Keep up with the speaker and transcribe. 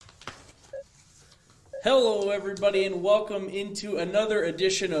Hello, everybody, and welcome into another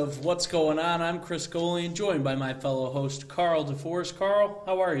edition of What's Going On. I'm Chris Golian, joined by my fellow host, Carl DeForest. Carl,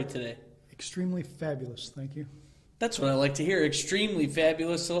 how are you today? Extremely fabulous, thank you. That's what I like to hear, extremely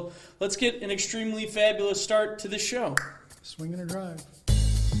fabulous. So let's get an extremely fabulous start to the show. Swing and a drive.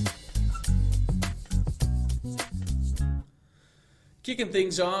 Kicking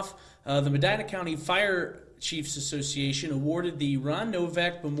things off, the Medina County Fire Chiefs Association awarded the Ron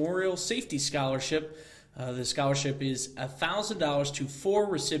Novak Memorial Safety Scholarship. The scholarship is $1,000 to 4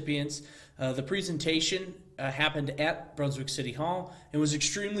 recipients. The presentation happened at Brunswick City Hall and was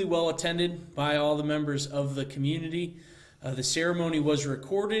extremely well attended by all the members of the community. The ceremony was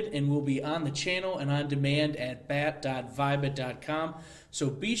recorded and will be on the channel and on demand at bat.vibit.com. So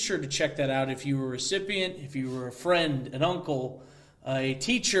be sure to check that out if you were a recipient, if you were a friend, an uncle, a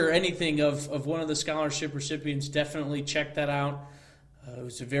teacher, anything of one of the scholarship recipients. Definitely check that out. It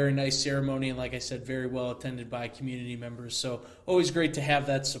was a very nice ceremony, and like I said, very well attended by community members. So always great to have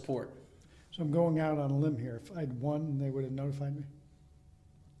that support. So I'm going out on a limb here. If I'd won, they would have notified me?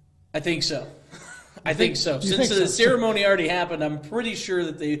 I think so. I think so. Since the ceremony already happened, I'm pretty sure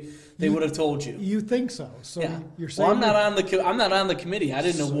that they would have told you. You think so? So yeah. You're saying I'm not on the committee. I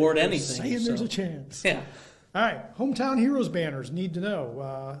didn't award anything. Saying there's a chance. Yeah. All right, Hometown Heroes banners, need to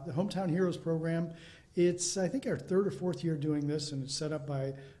know. The Hometown Heroes program, it's, I think, our third or fourth year doing this, and it's set up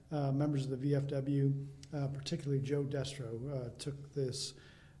by members of the VFW, particularly Joe Destro, took this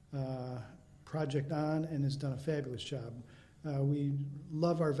project on and has done a fabulous job. We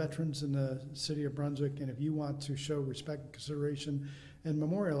love our veterans in the city of Brunswick, and if you want to show respect and consideration and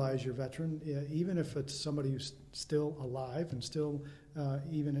memorialize your veteran, even if it's somebody who's still alive and still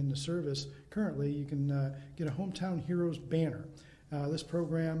even in the service currently, you can get a Hometown Heroes banner. This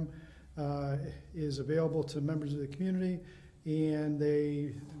program is available to members of the community, and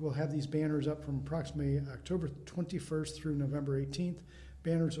they will have these banners up from approximately October 21st through November 18th.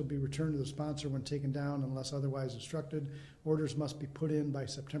 Banners will be returned to the sponsor when taken down unless otherwise instructed. Orders must be put in by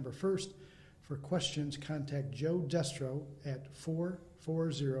September 1st. For questions, contact Joe Destro at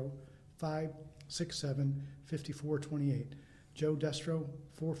 440-567-5428. Joe Destro,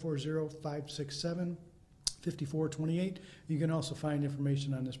 440-567-5428. You can also find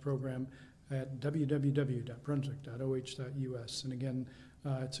information on this program at www.brunswick.oh.us. And again,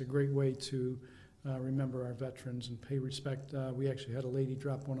 it's a great way to remember our veterans and pay respect. We actually had a lady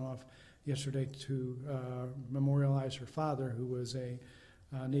drop one off yesterday to memorialize her father, who was a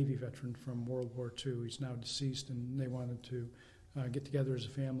Navy veteran from World War II. He's now deceased, and they wanted to get together as a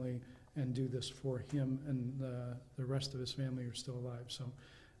family and do this for him and the rest of his family are still alive. So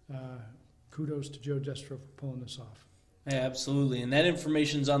kudos to Joe Destro for pulling this off. Yeah, absolutely. And that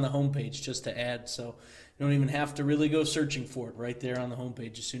information's on the homepage, just to add, so you don't even have to really go searching for it. Right there on the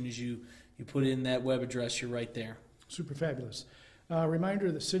homepage. As soon as you put in that web address, you're right there. Super fabulous.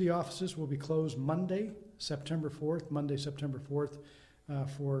 Reminder that city offices will be closed Monday, September 4th,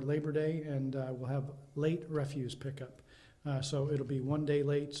 for Labor Day, and we'll have late refuse pickup. So it'll be one day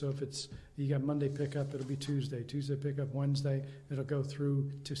late. So if you got Monday pickup, it'll be Tuesday pickup, Wednesday. It'll go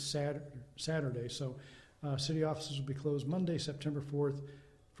through to Saturday. So city offices will be closed Monday, September 4th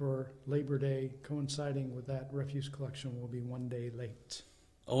for Labor Day. Coinciding with that, refuse collection will be one day late.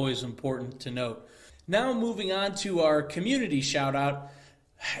 Always important to note. Now moving on to our community shout out.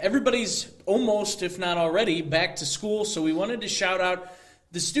 Everybody's almost, if not already, back to school. So we wanted to shout out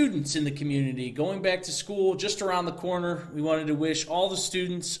the students in the community going back to school just around the corner. We wanted to wish all the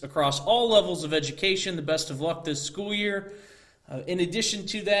students across all levels of education the best of luck this school year. In addition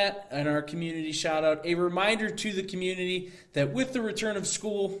to that, in our community shout out, a reminder to the community that with the return of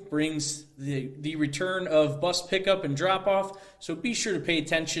school brings the return of bus pickup and drop off. So be sure to pay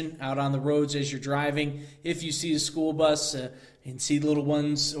attention out on the roads as you're driving. If you see a school bus and see little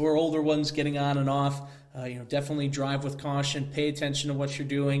ones or older ones getting on and off, definitely drive with caution. Pay attention to what you're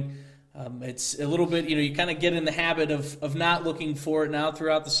doing. It's a little bit, you kind of get in the habit of not looking for it now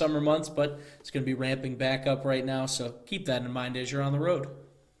throughout the summer months, but it's going to be ramping back up right now, so keep that in mind as you're on the road.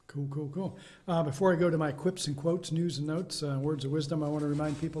 Cool. Before I go to my quips and quotes, news and notes, words of wisdom, I want to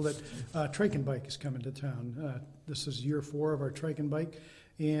remind people that Trike and Bike is coming to town. This is year 4 of our Trike and Bike,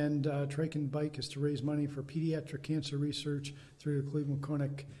 and Trike and Bike is to raise money for pediatric cancer research through the Cleveland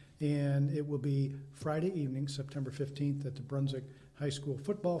Clinic, and it will be Friday evening, September 15th, at the Brunswick High School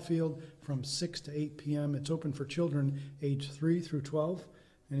football field from 6 to 8 p.m. It's open for children age 3 through 12,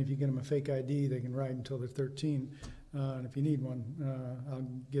 and if you get them a fake ID, they can ride until they're 13. And if you need one, I'll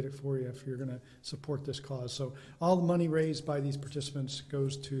get it for you if you're going to support this cause. So all the money raised by these participants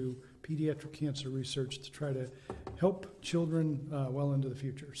goes to pediatric cancer research to try to help children well into the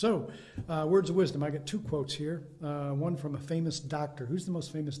future. So, words of wisdom. I got 2 quotes here. One from a famous doctor. Who's the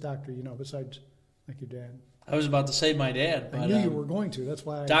most famous doctor you know besides, like, your dad? I was about to say my dad, but I knew you were going to. That's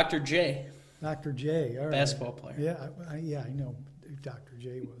why. Dr. J. Dr. J. All right. Basketball player. Yeah, I know who Dr.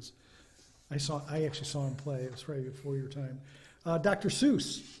 J was. I actually saw him play. It was probably before your time. Dr.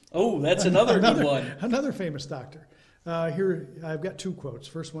 Seuss. Oh, that's another good one. Another famous doctor. Here, I've got 2 quotes.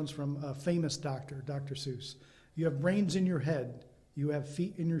 First one's from a famous doctor, Dr. Seuss. You have brains in your head. You have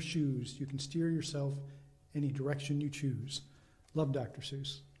feet in your shoes. You can steer yourself any direction you choose. Love Dr.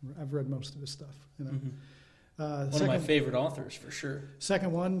 Seuss. I've read most of his stuff. You know. One of my favorite authors, for sure.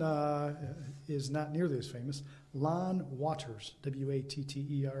 Second one is not nearly as famous. Lon Watters,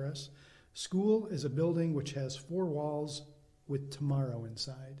 Watters. School is a building which has 4 walls with tomorrow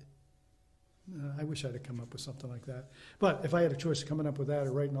inside. I wish I'd have come up with something like that. But if I had a choice of coming up with that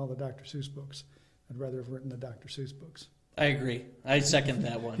or writing all the Dr. Seuss books, I'd rather have written the Dr. Seuss books. I agree. I second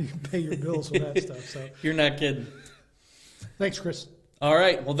that one. You can pay your bills with that stuff. So You're not kidding. Thanks, Chris. All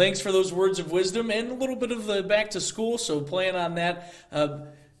right. Well, thanks for those words of wisdom and a little bit of the back to school. So plan on that.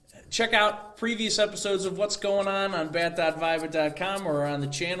 Check out previous episodes of what's going on bat.vibit.com or on the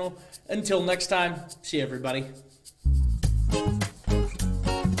channel. Until next time, see you, everybody.